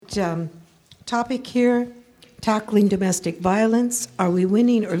topic here, tackling domestic violence. Are we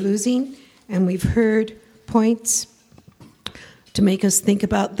winning or losing? And we've heard points to make us think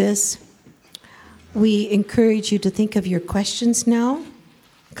about this. We encourage you to think of your questions now.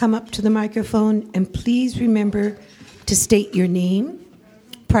 Come up to the microphone and please remember to state your name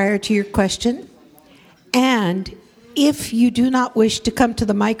prior to your question. And if you do not wish to come to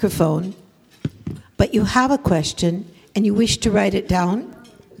the microphone, but you have a question and you wish to write it down,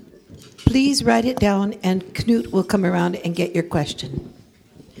 please write it down and Knut will come around and get your question.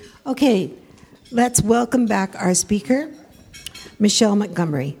 Okay, let's welcome back our speaker, Michele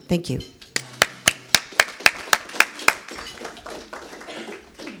Montgomery. Thank you.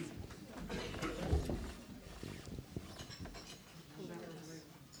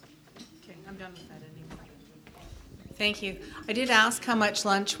 Thank you. I did ask how much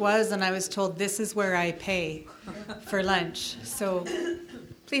lunch was, and I was told this is where I pay for lunch. So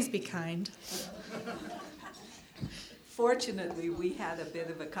please be kind. Fortunately, we had a bit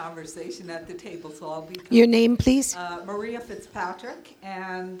of a conversation at the table, so I'll be kind. Your name, please? Maria Fitzpatrick.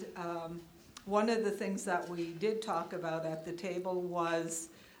 And one of the things that we did talk about at the table was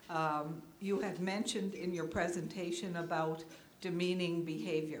you had mentioned in your presentation about demeaning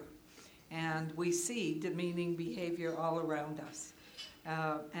behavior. And we see demeaning behavior all around us.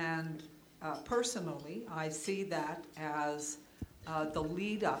 Personally, I see that as the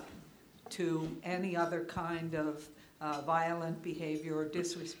lead up to any other kind of violent behavior or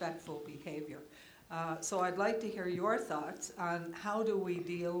disrespectful behavior. So I'd like to hear your thoughts on how do we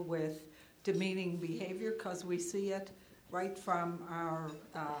deal with demeaning behavior, because we see it right from our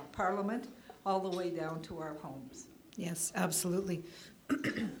parliament all the way down to our homes. Yes, absolutely.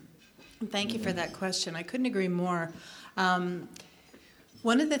 Thank you for that question. I couldn't agree more.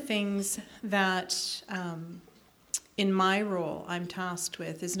 One of the things that in my role I'm tasked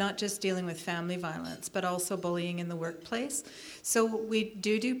with is not just dealing with family violence, but also bullying in the workplace. So we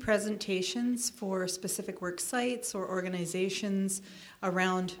do presentations for specific work sites or organizations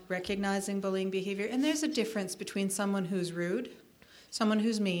around recognizing bullying behavior. And there's a difference between someone who's rude, someone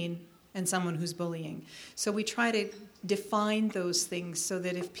who's mean, and someone who's bullying. So we try to define those things so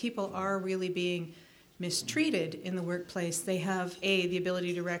that if people are really being mistreated in the workplace, they have A, the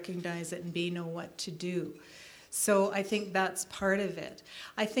ability to recognize it, and B, know what to do. So I think that's part of it.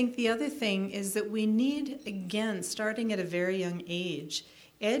 I think the other thing is that we need, again, starting at a very young age,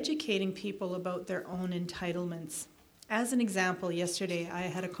 educating people about their own entitlements. As an example, yesterday I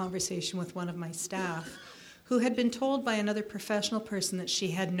had a conversation with one of my staff who had been told by another professional person that she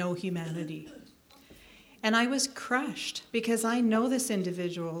had no humanity. And I was crushed because I know this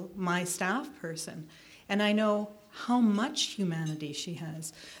individual, my staff person, and I know how much humanity she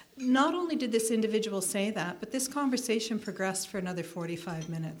has. Not only did this individual say that, but this conversation progressed for another 45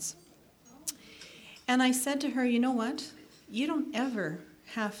 minutes. And I said to her, you know what? You don't ever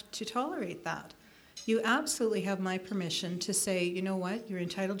have to tolerate that. You absolutely have my permission to say, you know what? You're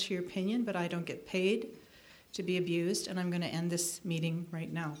entitled to your opinion, but I don't get paid to be abused, and I'm going to end this meeting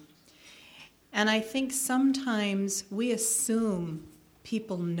right now. And I think sometimes we assume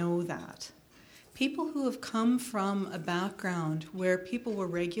people know that. People who have come from a background where people were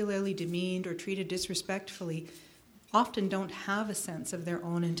regularly demeaned or treated disrespectfully often don't have a sense of their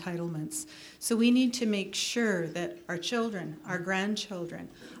own entitlements. So we need to make sure that our children, our grandchildren,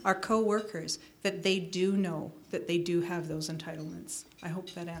 our co-workers, that they do know that they do have those entitlements. I hope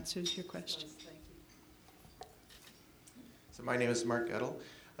that answers your question. So my name is Mark Edel.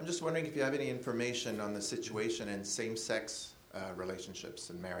 I'm just wondering if you have any information on the situation in same-sex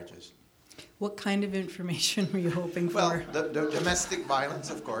relationships and marriages. What kind of information were you hoping for? Well, the domestic violence,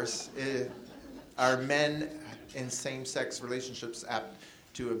 of course. Are men in same-sex relationships apt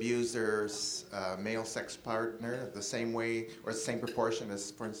to abuse their male sex partner the same way or the same proportion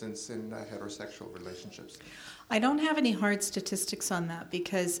as, for instance, in heterosexual relationships? I don't have any hard statistics on that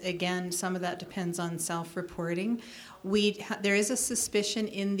because, again, some of that depends on self-reporting. There is a suspicion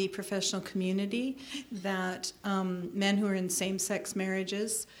in the professional community that men who are in same-sex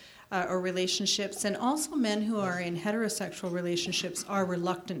marriages or relationships, and also men who are in heterosexual relationships, are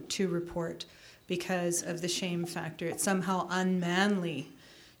reluctant to report because of the shame factor. It's somehow unmanly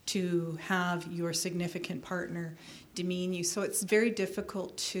to have your significant partner demean you. So it's very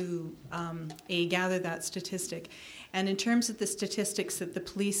difficult to gather that statistic. And in terms of the statistics that the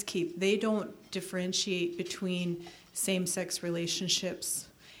police keep, they don't differentiate between same-sex relationships.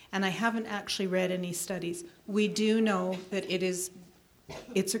 And I haven't actually read any studies. We do know that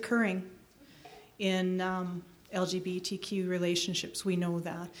it's occurring in LGBTQ relationships. We know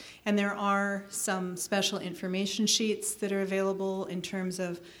that. And there are some special information sheets that are available in terms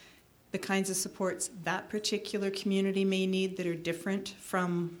of the kinds of supports that particular community may need that are different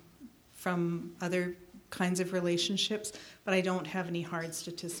from other kinds of relationships, but I don't have any hard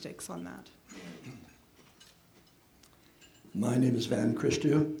statistics on that. My name is Van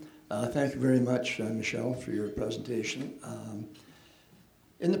Christou. Thank you very much, Michele, for your presentation.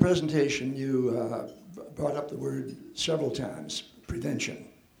 In the presentation, you brought up the word several times, prevention.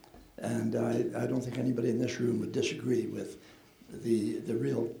 And I don't think anybody in this room would disagree with the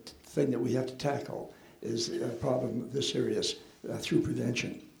real thing that we have to tackle is a problem this serious through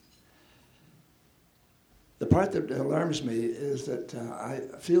prevention. The part that alarms me is that I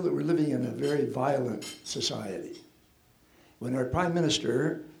feel that we're living in a very violent society. When our Prime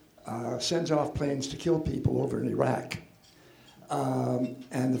Minister sends off planes to kill people over in Iraq,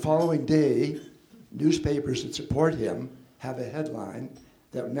 and the following day, newspapers that support him have a headline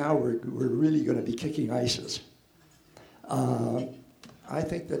that now we're really going to be kicking ISIS. I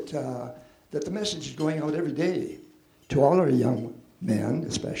think that the message is going out every day to all our young men,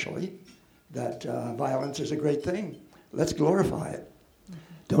 especially, that violence is a great thing. Let's glorify it. Mm-hmm.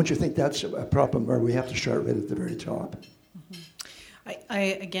 Don't you think that's a problem where we have to start right at the very top?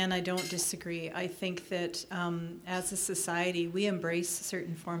 I don't disagree. I think that as a society, we embrace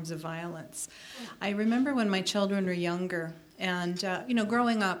certain forms of violence. I remember when my children were younger, and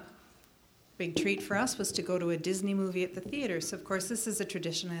growing up, big treat for us was to go to a Disney movie at the theater. So, of course, this is a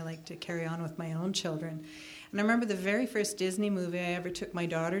tradition I like to carry on with my own children. And I remember the very first Disney movie I ever took my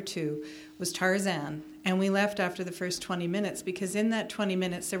daughter to was Tarzan. And we left after the first 20 minutes because in that 20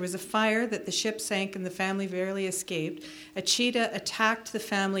 minutes there was a fire that the ship sank and the family barely escaped. A cheetah attacked the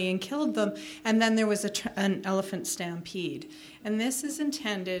family and killed them. And then there was an elephant stampede. And this is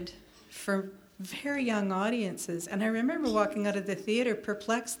intended for very young audiences. And I remember walking out of the theater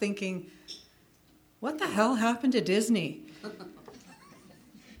perplexed thinking, what the hell happened to Disney?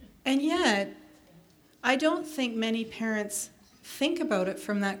 And yet, I don't think many parents think about it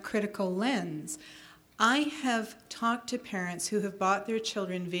from that critical lens. I have talked to parents who have bought their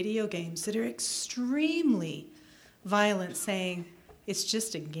children video games that are extremely violent, saying, it's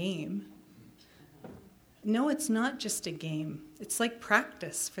just a game. No, it's not just a game. It's like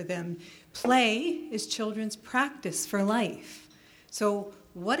practice for them. Play is children's practice for life. So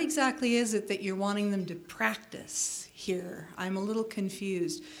what exactly is it that you're wanting them to practice here? I'm a little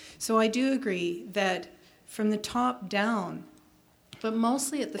confused. So I do agree that from the top down, but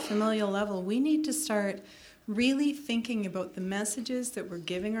mostly at the familial level, we need to start really thinking about the messages that we're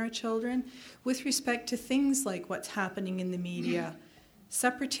giving our children with respect to things like what's happening in the media.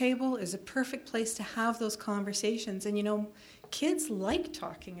 Supper table is a perfect place to have those conversations. And kids like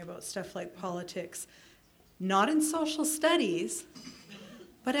talking about stuff like politics, not in social studies,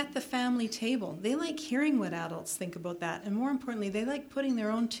 but at the family table. They like hearing what adults think about that. And more importantly, they like putting their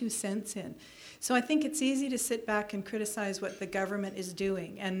own 2 cents in. So I think it's easy to sit back and criticize what the government is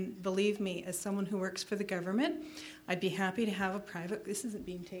doing. And believe me, as someone who works for the government, I'd be happy to have a private... This isn't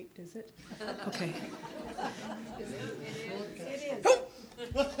being taped, is it? Okay. It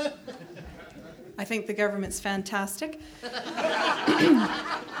is. I think the government's fantastic.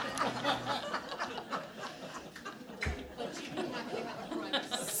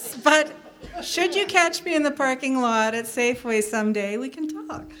 But should you catch me in the parking lot at Safeway someday, we can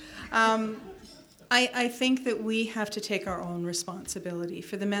talk. I think that we have to take our own responsibility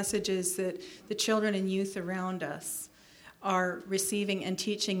for the messages that the children and youth around us are receiving and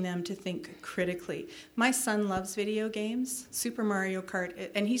teaching them to think critically. My son loves video games, Super Mario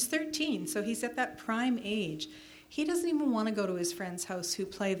Kart, and he's 13, so he's at that prime age. He doesn't even want to go to his friend's house who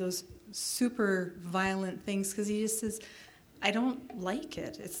play those super violent things because he just says, I don't like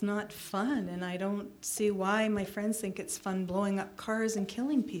it. It's not fun, and I don't see why my friends think it's fun blowing up cars and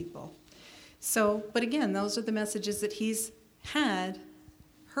killing people. So, but again, those are the messages that he's heard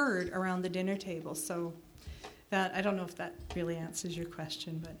around the dinner table. So that, I don't know if that really answers your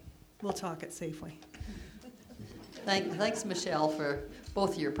question, but we'll talk at Safeway. Thanks, Michele, for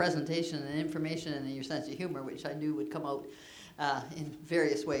both your presentation and information and your sense of humor, which I knew would come out in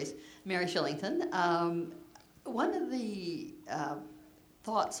various ways. Mary Shillington, one of the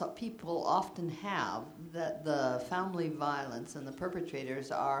thoughts that people often have that the family violence and the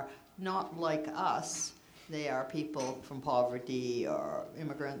perpetrators are not like us. They are people from poverty or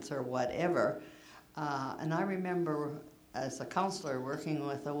immigrants or whatever. And I remember as a counselor working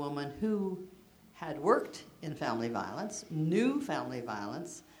with a woman who had worked in family violence, knew family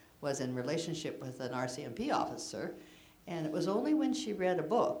violence, was in relationship with an RCMP officer, and it was only when she read a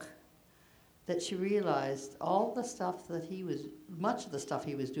book that she realized all the stuff that much of the stuff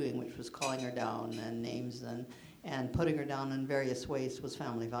he was doing, which was calling her down and names and putting her down in various ways, was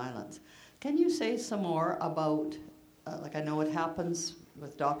family violence. Can you say some more about, like I know it happens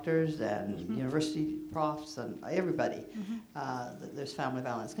with doctors and university profs and everybody, there's family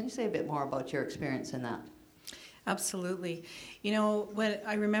violence. Can you say a bit more about your experience in that? Absolutely. You know, when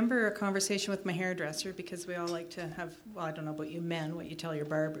I remember a conversation with my hairdresser, because we all like to have, well, I don't know about you men, what you tell your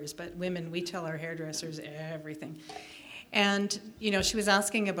barbers, but women, we tell our hairdressers everything. And, you know, she was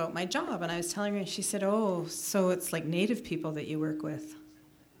asking about my job, and I was telling her, and she said, oh, so it's like Native people that you work with?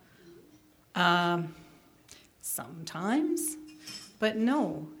 Sometimes. But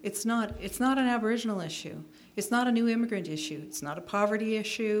no, it's not. It's not an Aboriginal issue. It's not a new immigrant issue. It's not a poverty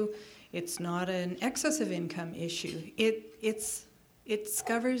issue. It's not an excessive income issue. It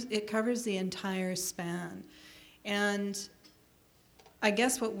covers the entire span. And I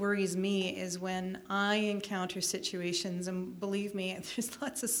guess what worries me is when I encounter situations, and believe me, there's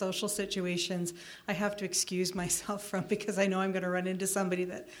lots of social situations I have to excuse myself from because I know I'm going to run into somebody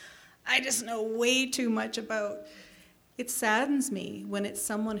that I just know way too much about. It saddens me when it's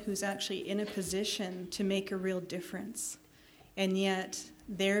someone who's actually in a position to make a real difference, and yet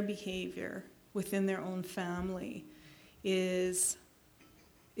their behavior within their own family is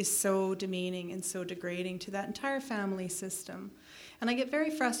so demeaning and so degrading to that entire family system. And I get very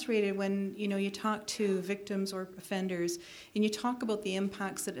frustrated when, you know, you talk to victims or offenders and you talk about the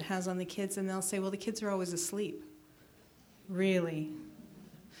impacts that it has on the kids, and they'll say, well, the kids are always asleep. Really?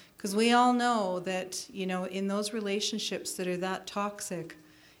 Because we all know that, you know, in those relationships that are that toxic,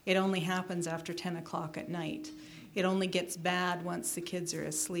 it only happens after 10 o'clock at night. It only gets bad once the kids are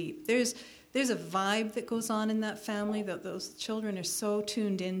asleep. There's a vibe that goes on in that family that those children are so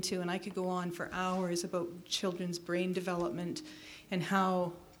tuned into, and I could go on for hours about children's brain development and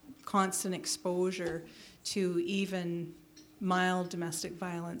how constant exposure to even mild domestic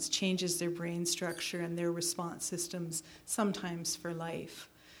violence changes their brain structure and their response systems, sometimes for life.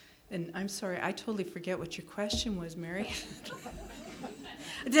 And I'm sorry, I totally forget what your question was, Mary.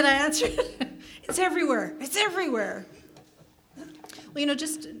 Did I answer it? It's everywhere. It's everywhere. Well, you know,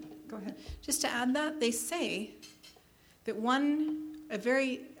 go ahead. Just to add that, they say that a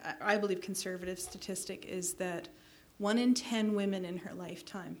very, I believe, conservative statistic is that 1 in 10 women in her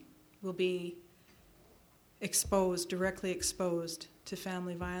lifetime will be directly exposed to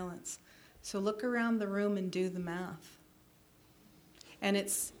family violence. So look around the room and do the math. And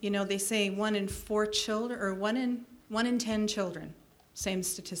it's, you know, they say 1 in 4 children, or 1 in 10 children, same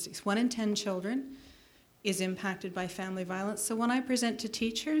statistics, 1 in 10 children is impacted by family violence. So when I present to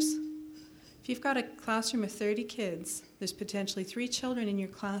teachers, if you've got a classroom of 30 kids, there's potentially 3 children in your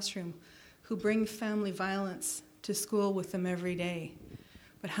classroom who bring family violence to school with them every day.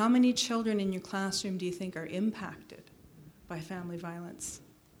 But how many children in your classroom do you think are impacted by family violence?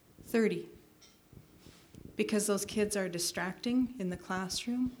 30. Because those kids are distracting in the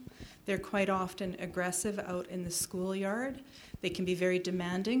classroom. They're quite often aggressive out in the schoolyard. They can be very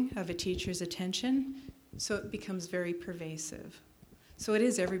demanding of a teacher's attention, so it becomes very pervasive. So it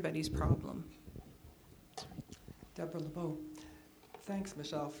is everybody's problem. Deborah LeBeau. Thanks,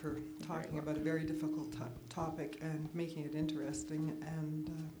 Michelle, for talking about a very difficult topic and making it interesting and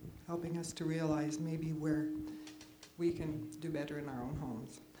helping us to realize maybe where we can do better in our own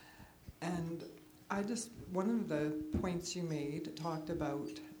homes. And one of the points you made talked about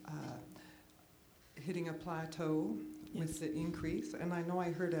hitting a plateau with the increase, and I know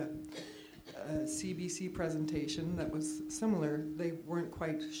I heard a CBC presentation that was similar. They weren't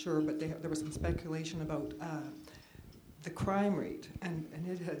quite sure, but there was some speculation about the crime rate, and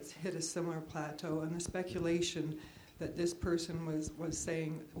it has hit a similar plateau, and the speculation that this person was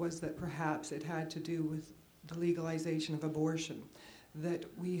saying was that perhaps it had to do with the legalization of abortion, that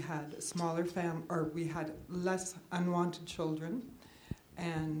we had we had less unwanted children,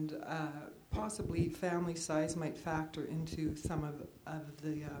 and possibly family size might factor into some of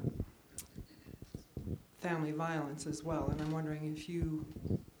the family violence as well. And I'm wondering if you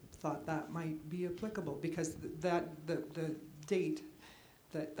thought that might be applicable, because the date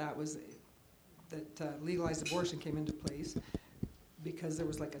that legalized abortion came into place, because there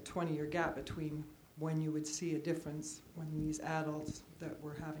was like a 20-year gap between when you would see a difference when these adults that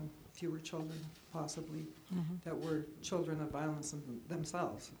were having fewer children, possibly, that were children of violence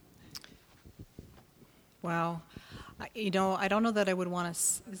themselves. Wow. I don't know that I would want to...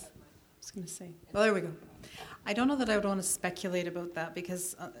 I was going to say... Well, there we go. I don't know that I would want to speculate about that,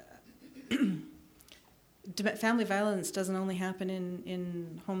 because family violence doesn't only happen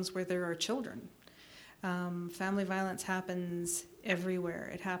in homes where there are children. Family violence happens everywhere.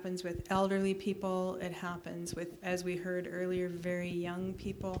 It happens with elderly people. It happens with, as we heard earlier, very young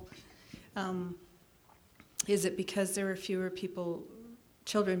people. Is it because there are fewer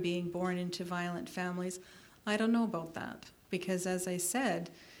children being born into violent families? I don't know about that, because as I said,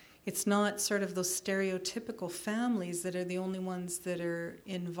 it's not sort of those stereotypical families that are the only ones that are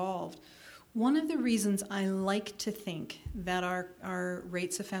involved. One of the reasons I like to think that our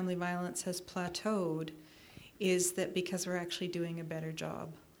rates of family violence has plateaued is that because we're actually doing a better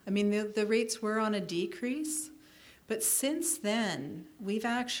job. I mean, the rates were on a decrease, but since then, we've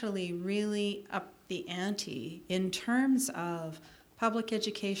actually really upped the ante in terms of public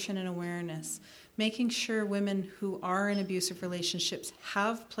education and awareness, making sure women who are in abusive relationships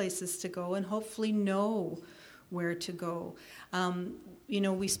have places to go and hopefully know where to go.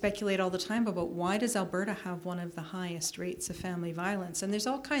 We speculate all the time about why does Alberta have one of the highest rates of family violence? And there's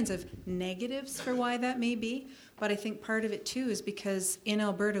all kinds of negatives for why that may be, but I think part of it too is because in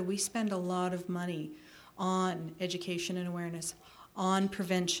Alberta we spend a lot of money on education and awareness, on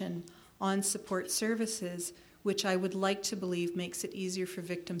prevention, on support services, which I would like to believe makes it easier for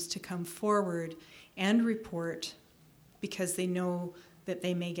victims to come forward and report because they know that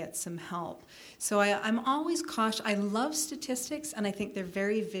they may get some help. So I'm always cautious. I love statistics, and I think they're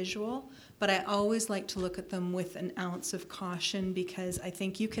very visual, but I always like to look at them with an ounce of caution because I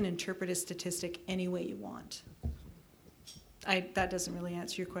think you can interpret a statistic any way you want. That doesn't really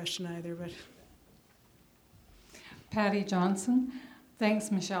answer your question either, but... Patty Johnson.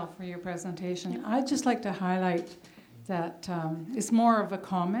 Thanks, Michelle, for your presentation. Yeah. I'd just like to highlight that it's more of a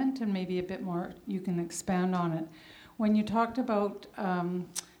comment and maybe a bit more, you can expand on it. When you talked about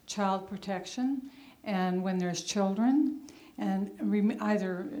child protection and when there's children and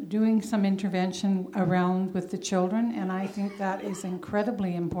either doing some intervention around with the children, and I think that is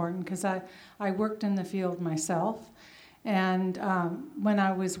incredibly important because I worked in the field myself, and when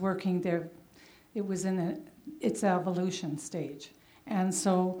I was working there, it was in its evolution stage. And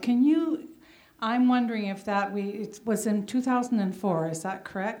so I'm wondering if it was in 2004, is that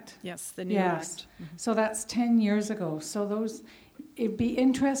correct? Yes, the new act. Mm-hmm. So that's 10 years ago. So it'd be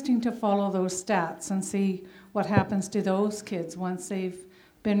interesting to follow those stats and see what happens to those kids once they've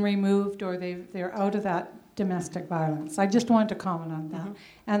been removed or they're out of that domestic violence. I just wanted to comment on that. Mm-hmm.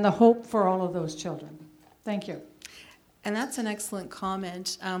 And the hope for all of those children. Thank you. And that's an excellent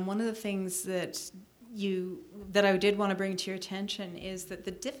comment. One of the things that I did want to bring to your attention is that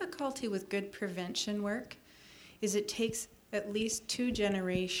the difficulty with good prevention work is it takes at least 2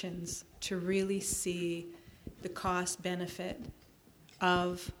 generations to really see the cost benefit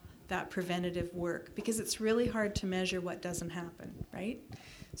of that preventative work, because it's really hard to measure what doesn't happen, right?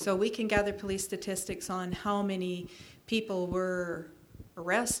 So we can gather police statistics on how many people were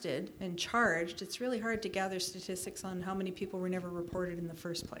arrested and charged. It's really hard to gather statistics on how many people were never reported in the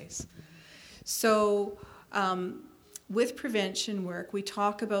first place. So with prevention work, we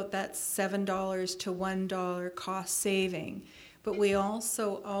talk about that $7 to $1 cost saving, but we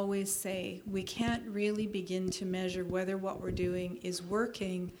also always say we can't really begin to measure whether what we're doing is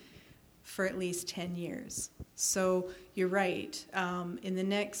working for at least 10 years. So you're right. In the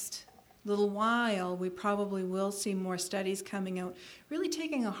next little while, we probably will see more studies coming out, really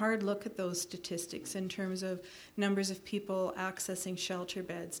taking a hard look at those statistics in terms of numbers of people accessing shelter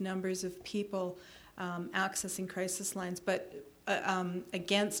beds, numbers of people accessing crisis lines, but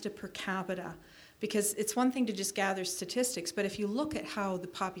against a per capita. Because it's one thing to just gather statistics, but if you look at how the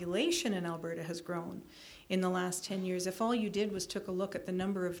population in Alberta has grown in the last 10 years, if all you did was took a look at the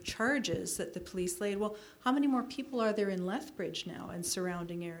number of charges that the police laid, well, how many more people are there in Lethbridge now and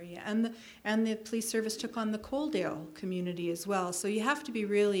surrounding area? And the police service took on the Coaldale community as well. So you have to be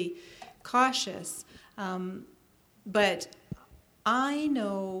really cautious. But I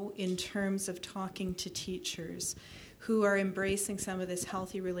know in terms of talking to teachers who are embracing some of this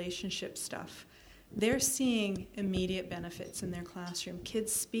healthy relationship stuff, they're seeing immediate benefits in their classroom.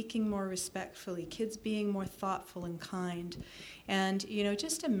 Kids speaking more respectfully, kids being more thoughtful and kind. And,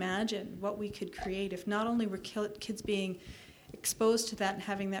 just imagine what we could create if not only were kids being exposed to that and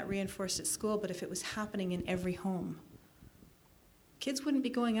having that reinforced at school, but if it was happening in every home. Kids wouldn't be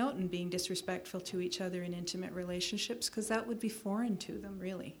going out and being disrespectful to each other in intimate relationships because that would be foreign to them,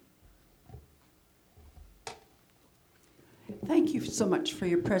 really. Thank you so much for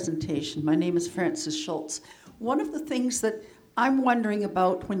your presentation. My name is Frances Schultz. One of the things that I'm wondering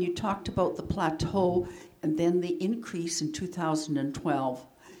about when you talked about the plateau and then the increase in 2012,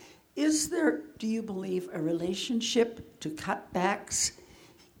 is there, do you believe, a relationship to cutbacks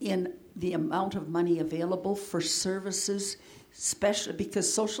in the amount of money available for services, especially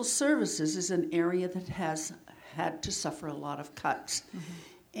because social services is an area that has had to suffer a lot of cuts.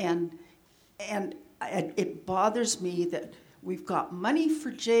 And it bothers me that we've got money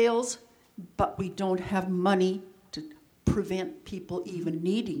for jails, but we don't have money to prevent people even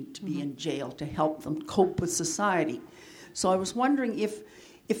needing to be in jail to help them cope with society. So I was wondering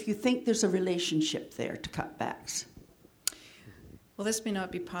if you think there's a relationship there to cutbacks. Well, this may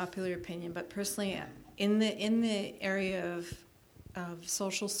not be popular opinion, but personally, in the area of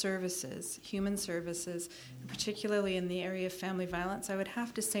social services, human services, particularly in the area of family violence, I would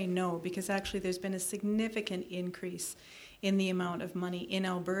have to say no, because actually there's been a significant increase in the amount of money in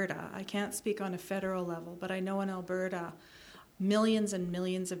Alberta. I can't speak on a federal level, but I know in Alberta, millions and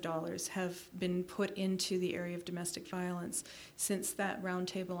millions of dollars have been put into the area of domestic violence since that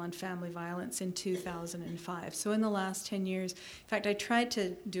roundtable on family violence in 2005. So in the last 10 years, in fact, I tried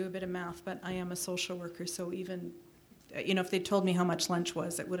to do a bit of math, but I am a social worker, so even, if they told me how much lunch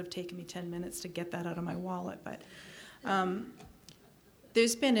was, it would have taken me 10 minutes to get that out of my wallet. But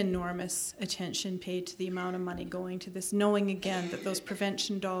there's been enormous attention paid to the amount of money going to this, knowing again that those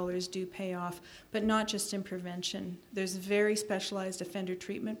prevention dollars do pay off, but not just in prevention. There's very specialized offender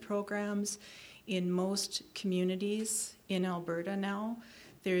treatment programs in most communities in Alberta now.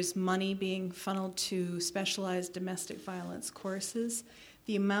 There's money being funneled to specialized domestic violence courses.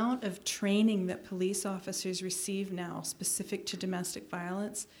 The amount of training that police officers receive now specific to domestic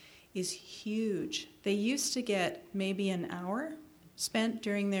violence is huge. They used to get maybe an hour spent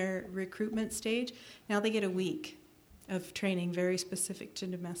during their recruitment stage. Now they get a week of training very specific to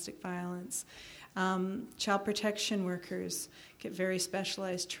domestic violence. Child protection workers get very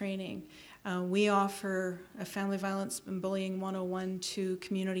specialized training. We offer a family violence and bullying 101 to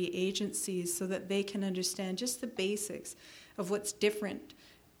community agencies so that they can understand just the basics of what's different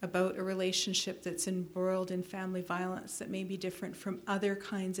about a relationship that's embroiled in family violence that may be different from other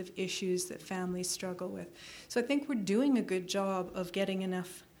kinds of issues that families struggle with. So I think we're doing a good job of getting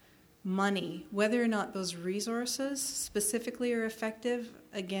enough money. Whether or not those resources specifically are effective,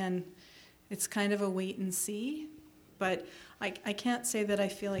 again, it's kind of a wait and see. But I can't say that I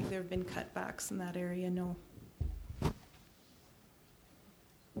feel like there have been cutbacks in that area, no.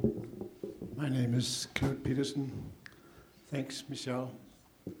 My name is Kurt Peterson. Thanks, Michelle,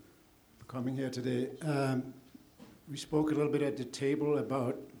 coming here today. We spoke a little bit at the table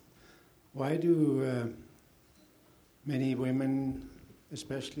about why do many women,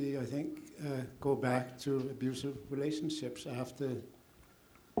 especially I think, go back to abusive relationships after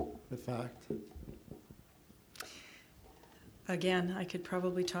the fact. Again, I could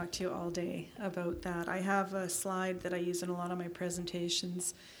probably talk to you all day about that. I have a slide that I use in a lot of my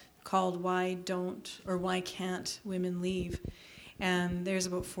presentations called Why Can't Women Leave? And there's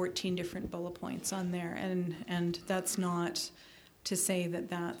about 14 different bullet points on there, and that's not to say that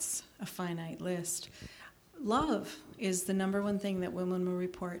that's a finite list. Love is the number one thing that women will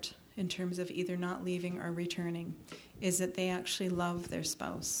report in terms of either not leaving or returning, is that they actually love their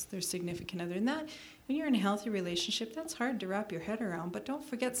spouse, their significant other. And that, when you're in a healthy relationship, that's hard to wrap your head around, but don't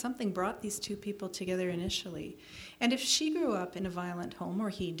forget something brought these two people together initially. And if she grew up in a violent home, or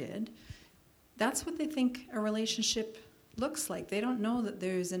he did, that's what they think a relationship looks like. They don't know that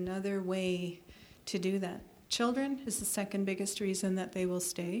there's another way to do that. Children is the second biggest reason that they will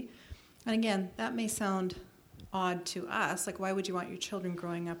stay. And again, that may sound odd to us, like why would you want your children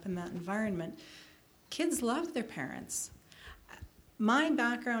growing up in that environment? Kids love their parents. My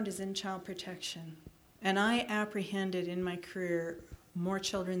background is in child protection, and I apprehended in my career more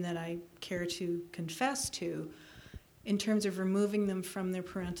children than I care to confess to in terms of removing them from their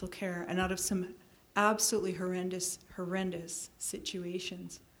parental care and out of some absolutely horrendous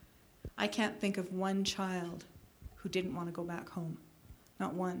situations. I can't think of one child who didn't want to go back home.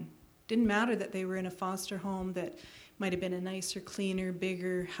 Not one. Didn't matter that they were in a foster home that might have been a nicer, cleaner,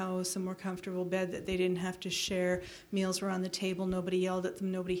 bigger house, a more comfortable bed that they didn't have to share. Meals were on the table, nobody yelled at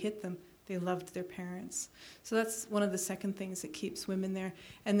them, nobody hit them. They loved their parents. So that's one of the second things that keeps women there.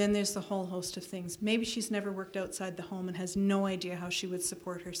 And then there's the whole host of things. Maybe she's never worked outside the home and has no idea how she would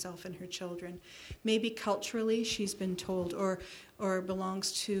support herself and her children. Maybe culturally she's been told, or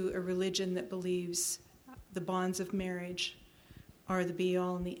belongs to a religion that believes the bonds of marriage are the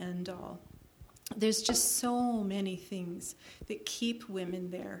be-all and the end-all. There's just so many things that keep women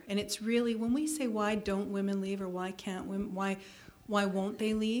there. And it's really, when we say why don't women leave, or why can't women, why won't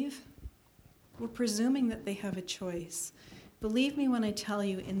they leave? We're presuming that they have a choice. Believe me when I tell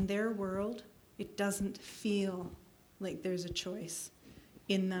you, in their world, it doesn't feel like there's a choice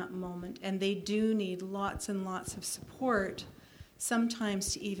in that moment. And they do need lots and lots of support,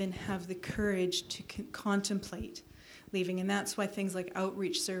 sometimes to even have the courage to contemplate leaving. And that's why things like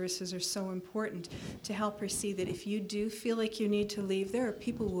outreach services are so important, to help her see that if you do feel like you need to leave, there are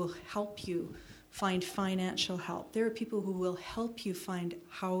people who will help you find financial help. There are people who will help you find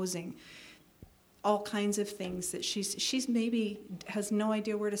housing. All kinds of things that she's maybe has no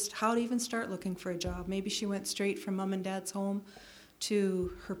idea how to even start looking for a job. Maybe she went straight from mom and dad's home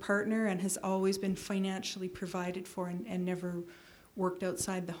to her partner and has always been financially provided for and never worked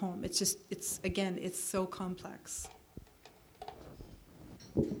outside the home. It's so complex.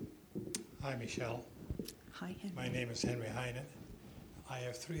 Hi, Michelle. Hi, Henry. My name is Henry Heinen. I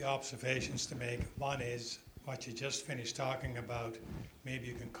have 3 observations to make. One is what you just finished talking about. Maybe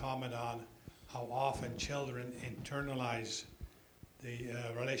you can comment on how often children internalize the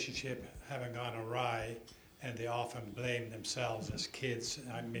relationship having gone awry, and they often blame themselves as kids.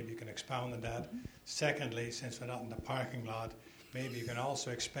 Maybe you can expound on that. Secondly, since we're not in the parking lot, maybe you can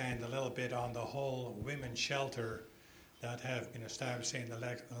also expand a little bit on the whole women's shelter that have been established in the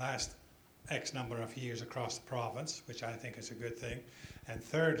last X number of years across the province, which I think is a good thing. And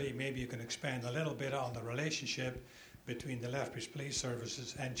thirdly, maybe you can expand a little bit on the relationship between the Lethbridge Police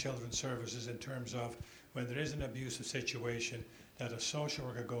Services and Children's Services in terms of when there is an abusive situation, that a social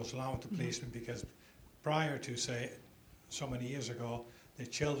worker goes along with the policeman, because prior to, say, so many years ago, the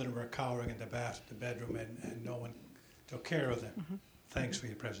children were cowering in the bedroom and no one took care of them. Mm-hmm. Thanks for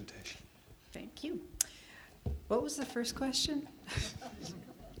your presentation. Thank you. What was the first question?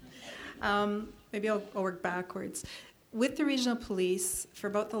 Maybe I'll work backwards. With the regional police, for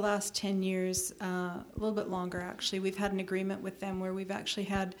about the last 10 years, a little bit longer actually, we've had an agreement with them where we've actually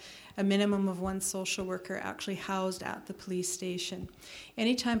had a minimum of 1 social worker actually housed at the police station.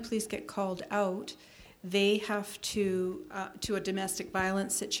 Anytime police get called out, they have to a domestic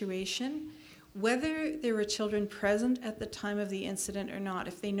violence situation, whether there were children present at the time of the incident or not.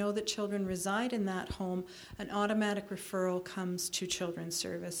 If they know that children reside in that home, an automatic referral comes to Children's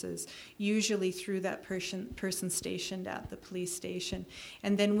Services, usually through that person stationed at the police station.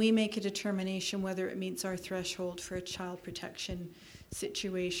 And then we make a determination whether it meets our threshold for a child protection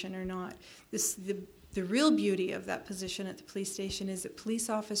situation or not. The real beauty of that position at the police station is that police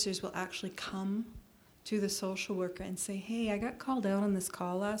officers will actually come to the social worker and say, hey, I got called out on this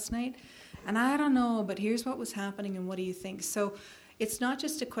call last night, and I don't know, but here's what was happening, and what do you think? So it's not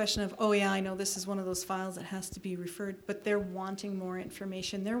just a question of, oh yeah, I know this is one of those files that has to be referred, but they're wanting more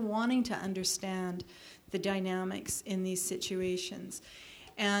information. They're wanting to understand the dynamics in these situations.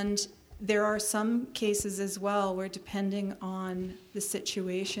 And there are some cases as well where, depending on the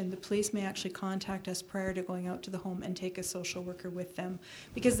situation, the police may actually contact us prior to going out to the home and take a social worker with them,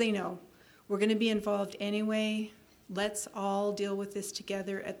 because they know we're going to be involved anyway. Let's all deal with this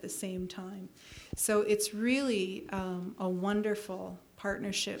together at the same time. So it's really a wonderful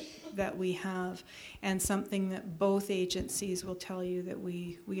partnership that we have, and something that both agencies will tell you that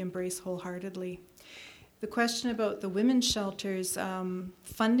we embrace wholeheartedly. The question about the women's shelters,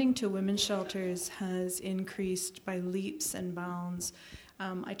 funding to women's shelters has increased by leaps and bounds.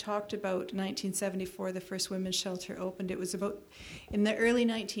 I talked about 1974, the first women's shelter opened. It was about in the early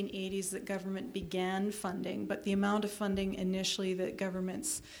 1980s that government began funding, but the amount of funding initially that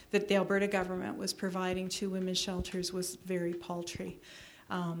the Alberta government was providing to women's shelters was very paltry.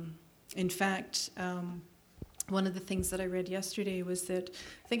 In fact, one of the things that I read yesterday was that,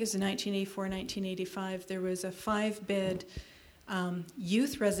 I think it was in 1984, 1985, there was a 5-bed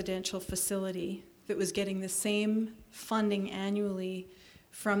youth residential facility that was getting the same funding annually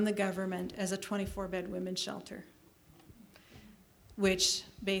from the government as a 24-bed women's shelter, which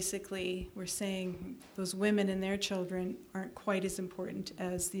basically we're saying those women and their children aren't quite as important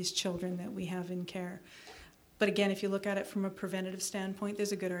as these children that we have in care. But again, if you look at it from a preventative standpoint,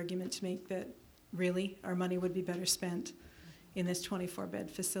 there's a good argument to make that really our money would be better spent in this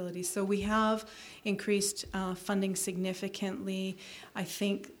 24-bed facility. So we have increased funding significantly. I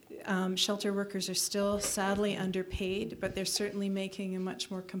think shelter workers are still sadly underpaid, but they're certainly making a much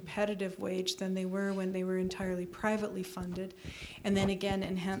more competitive wage than they were when they were entirely privately funded. And then again,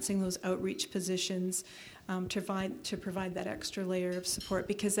 enhancing those outreach positions to provide that extra layer of support,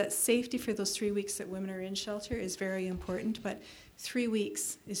 because that safety for those 3 weeks that women are in shelter is very important, but 3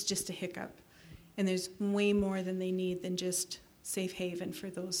 weeks is just a hiccup. And there's way more than they need than just safe haven for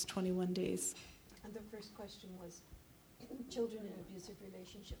those 21 days. And the first question was children in abusive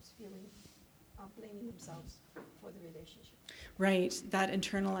relationships blaming themselves for the relationship. Right, that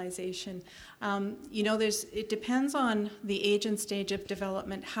internalization. It depends on the age and stage of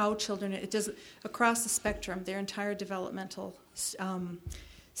development, how children, it does across the spectrum, their entire developmental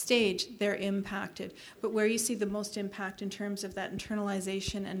stage, they're impacted. But where you see the most impact in terms of that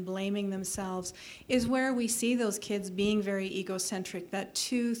internalization and blaming themselves is where we see those kids being very egocentric, that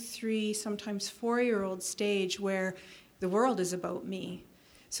 2, 3, sometimes 4-year-old stage where the world is about me.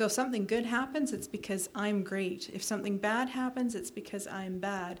 So if something good happens, it's because I'm great. If something bad happens, it's because I'm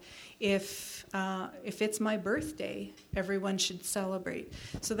bad. If it's my birthday, everyone should celebrate.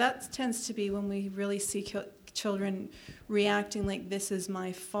 So that tends to be when we really see children reacting like this is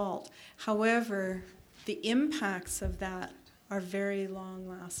my fault. However, the impacts of that are very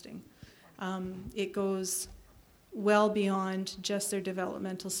long-lasting. It goes well beyond just their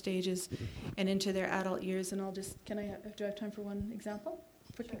developmental stages and into their adult years. And do I have time for one example?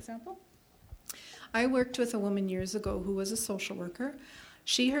 Quick example. I worked with a woman years ago who was a social worker.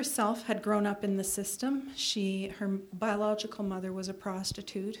 She herself had grown up in the system. Her biological mother was a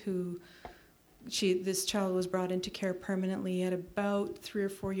prostitute this child was brought into care permanently at about 3 or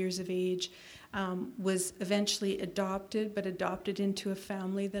 4 years of age, was eventually adopted into a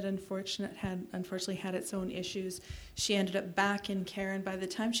family that unfortunately had its own issues. She ended up back in care, and by the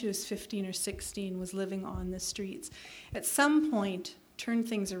time she was 15 or 16, was living on the streets. At some point, turned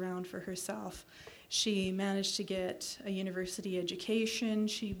things around for herself. She managed to get a university education.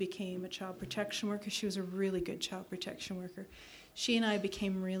 She became a child protection worker. She was a really good child protection worker. She and I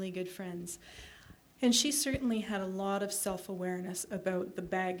became really good friends. And she certainly had a lot of self-awareness about the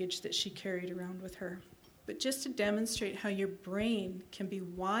baggage that she carried around with her. But just to demonstrate how your brain can be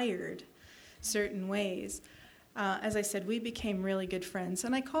wired certain ways, as I said, we became really good friends.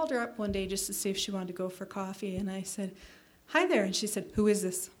 And I called her up one day just to see if she wanted to go for coffee. And I said, "Hi there." And she said, "Who is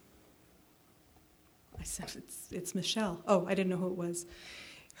this?" I said, it's Michele. Oh, I didn't know who it was.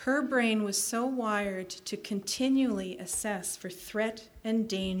 Her brain was so wired to continually assess for threat and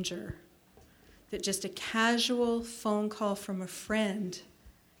danger that just a casual phone call from a friend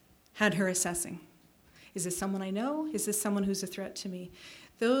had her assessing. Is this someone I know? Is this someone who's a threat to me?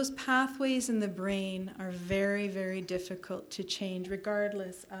 Those pathways in the brain are very, very difficult to change,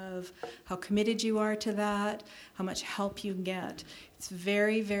 regardless of how committed you are to that, how much help you get. It's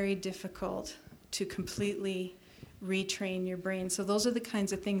very, very difficult to completely retrain your brain. So those are the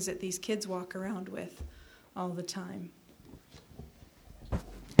kinds of things that these kids walk around with all the time.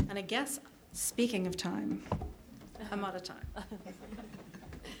 And I guess, speaking of time, I'm out of time.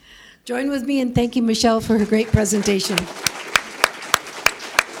 Join with me in thanking Michele for her great presentation.